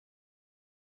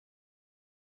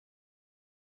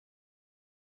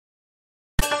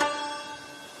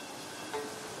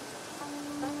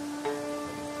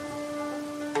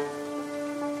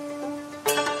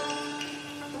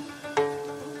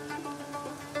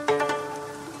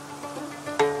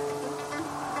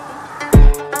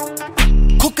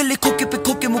बोले खोके पे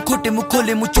खोके मुँह खोटे मुँह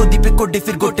खोले मुँह चोदी पे गोडे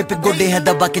फिर गोटे पे गोडे हैं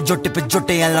दबा के जोटे पे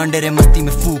जोटे हैं लौंडे रे मस्ती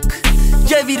में फूक।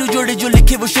 जय वीरू जोड़े जो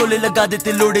लिखे वो शोले लगा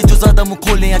देते लोड़े जो ज्यादा मुँह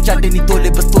खोले या चाटे नहीं तोले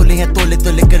बस तोले हैं तोले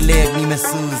तोले कर ले अग्नि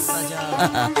महसूस।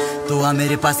 तो आ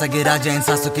मेरे पास आगे राजा इन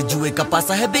सांसों के जुए का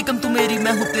पासा है बेगम तू मेरी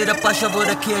मैं हूँ तेरा पाशा वो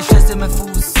रखी है शय से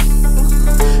महफूज।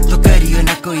 तो करियो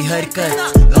ना कोई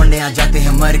हरकत लौंडे आ जाते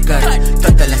हैं मरकर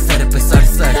कत्ल है सर पे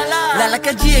सड़सड़ लाला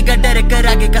का जिएगा डर कर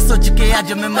आगे का सोच के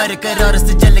आज मैं मर कर और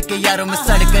से जल के यारों में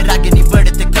सड़ कर आगे नहीं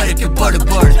बढ़ते करके बड़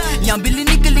बड़। यहाँ बिल्ली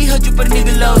निकली हज पर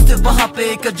निकला उससे वहाँ पे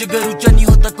एक जगह ऊंचा नहीं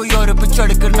होता कोई और पे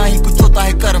चढ़ कर ना ही कुछ होता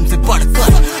है कर्म से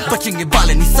बढ़कर बचेंगे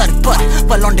बाले नहीं सर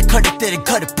पर लौंडे खड़े तेरे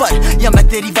घर पर या मैं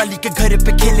तेरी वाली के घर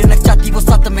पे खेले न चाहती वो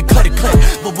साथ में घर घर।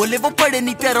 वो बोले वो पढ़े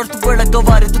नहीं प्यार और तू बड़ा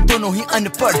गवार है तो दोनों ही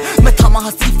अनपढ़। मैं थामा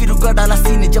हंसी फिर उगा डाला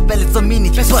सीने जब पहले जमीनी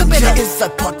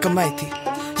इज्जत बहुत कमाई थी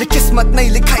ये किस्मत नहीं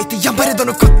लिखाई थी। या भरे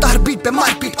दोनों कुत्ता हर बीट पे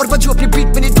मारपीट और बजू अपनी बीट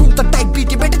में नहीं ढूंढता टाइट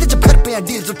बीट। ये बैठे थे जब घर पे यहाँ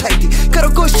डील्स उठाई थी करो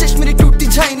कोशिश मेरी टूटती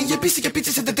जाए नहीं। ये पीछे के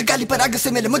पीछे से देते गाली पर आगे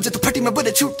से मिले मुझे तो फटी में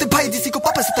बुरे छूटते भाई जिसी को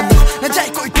पापा से तमीज न जाए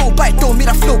कोई टो बाय टो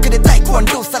मेरा फ्लो करे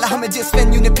ताइक्वांडो साला हमें जिस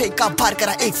वेन्यू ने फेंका बाहर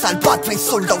करा 1 साल बाद वही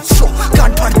सोल्ड आउट शो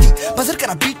गांड फाड़ती बजर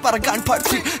करा बीट मारा गांड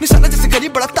फाड़ती निशाना जैसे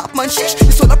गरीब बड़ा तापमान शीश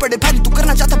सोना पड़े भारी तू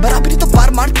करना चाहता बराबरी तो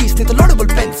बार मार तीस नहीं तो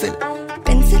लॉडेबल पेंसिल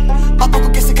पेंसिल पापा को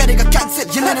कैसे करेगा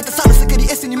कैंसिल ये मैंने तो सालों से करी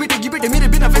ऐसी नहीं मिटेगी बेटे मेरे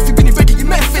बिना वैसे भी नहीं बैठेगी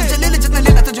महफिल चले ले जितना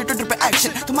लेना तुझे ट्विटर पे एक्शन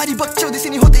तुम्हारी बकचोदी से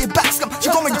नहीं होते ये बैक्स कम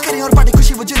जो कमेंट करे और बाटे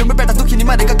खुशी वो जेलों में बैठा दुखी नहीं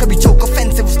मारेगा कभी जोक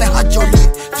ऑफेंसिव उसने हाथ जोड़ लिए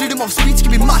फ्रीडम ऑफ स्पीच की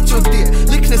भी मात जोड़ दी है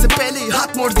लिखने से पहले ही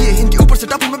हाथ मोड़ दिए इनके ऊपर से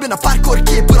टापू में बिना पार्कोर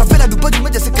किए पूरा बेला डूबजू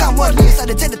में जैसे काम और लिए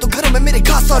सारे जने तो घरों में मेरे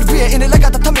घास और भी है इन्हें लगा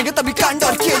था थमेंगे तभी कांड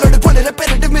और किए लड़े बोले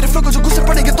रेपेरेटिव मेरे फ्लो को जो गुस्से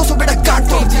पड़ेंगे 200 बेटा कांड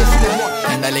तोड़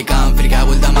दिए डाले काम फिर क्या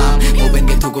बोलता माम वो बन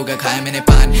के थूकों का खाया मैंने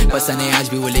पान पसंद है आज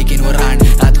भी वो लेकिन वो रान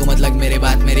रात को मतलब मेरे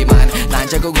बात मेरी मान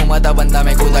नांचा को घुमाता बंदा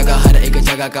मैं खुदा का हर एक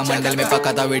जगह का मंडल में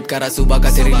पका था वेट करा सुबह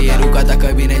का तेरे लिए रुका था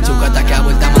कभी नहीं झुका था क्या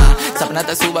बोलता माँ सपना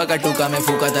था सुबह का टूका मैं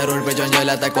फूका था रोड पे जो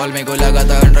जला था कॉल में को लगा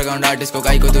था अंडरग्राउंड आर्टिस्ट को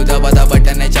काई को तू दबा था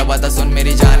बटन नहीं चबा था सुन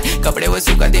मेरी जान कपड़े वो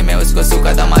सूखा थी मैं उसको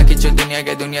सूखा था माँ की जो दुनिया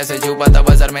के दुनिया से छुपा था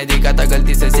बाजार में दिखा था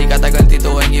गलती से सीखा था गलती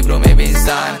तो होंगी ब्रो में भी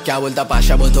इंसान क्या बोलता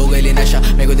पाशा बहुत हो गई नशा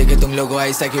मेरे को देखे तुम लोगों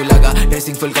ऐसा क्यों लगा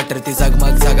ड्रेसिंग फुल कटर थी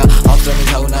जगमग जगा ऑप्शन में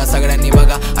खाऊ ना सगळ्यांनी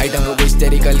बघा आइटम को कुछ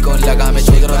तेरी कल कौन लगा मैं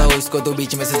सोच रहा था उसको तो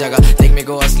बीच में से जगा देख मेरे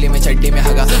को असली में छट्टी में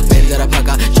हगा फिर जरा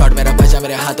फका शॉट मेरा बचा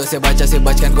मेरे हाथों से बचा से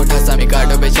बचपन को ठसा मैं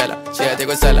काटो पे चला शेते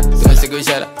को सला तुमसे कोई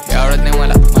शरा आवड़त नहीं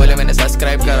मला बोले मैंने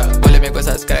सब्सक्राइब करा बोले मेरे को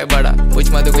सब्सक्राइब बढ़ा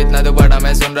पूछ मत तू कितना तो बड़ा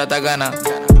मैं सुन रहा था गाना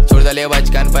छोड़ डालिए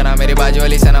बचकान पना मेरी बाजू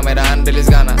वाली सना मेरा अनरिलीज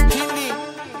गाना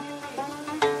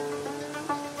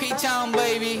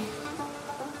baby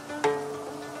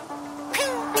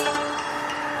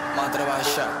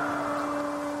मातृभाषा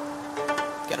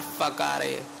get the fuck out of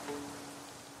here